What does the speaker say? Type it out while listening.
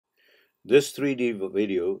This 3D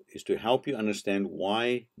video is to help you understand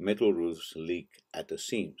why metal roofs leak at the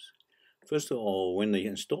seams. First of all, when they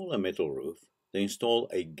install a metal roof, they install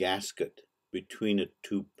a gasket between the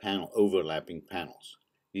two overlapping panels.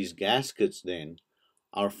 These gaskets then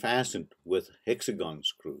are fastened with hexagon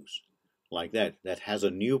screws, like that has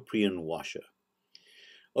a neoprene washer.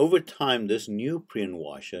 Over time, this neoprene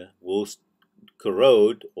washer will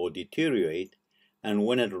corrode or deteriorate, and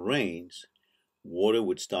when it rains, water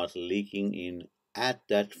would start leaking in at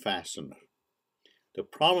that fastener. The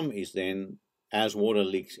problem is then, as water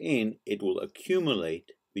leaks in, it will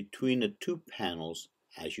accumulate between the two panels,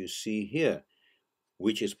 as you see here,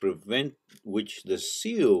 which the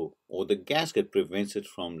seal or the gasket prevents it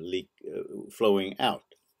from flowing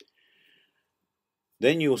out.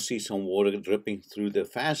 Then you'll see some water dripping through the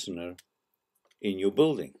fastener in your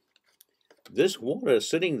building. This water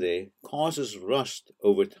sitting there causes rust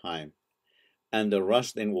over time, and the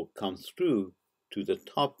rust then will come through to the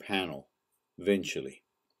top panel eventually.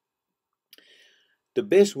 The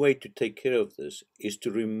best way to take care of this is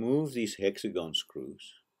to remove these hexagon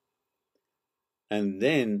screws and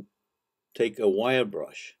then take a wire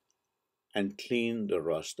brush and clean the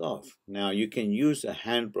rust off. Now you can use a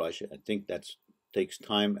hand brush. I think that takes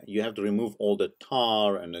time. You have to remove all the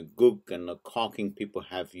tar and the gook and the caulking people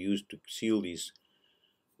have used to seal these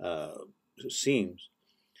seams.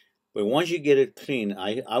 But once you get it clean,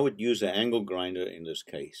 I would use an angle grinder in this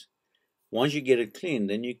case. Once you get it clean,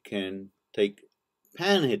 then you can take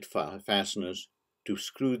panhead fasteners to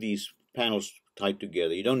screw these panels tight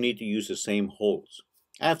together. You don't need to use the same holes.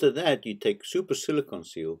 After that, you take Super Silicone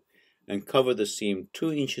Seal and cover the seam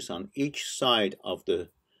 2 inches on each side of the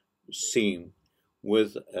seam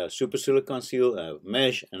with a Super Silicone Seal, a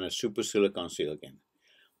mesh, and a Super Silicone Seal again.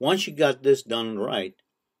 Once you got this done right,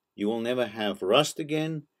 you will never have rust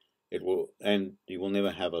again, and you will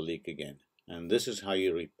never have a leak again. And this is how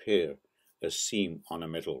you repair a seam on a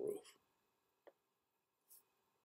metal roof.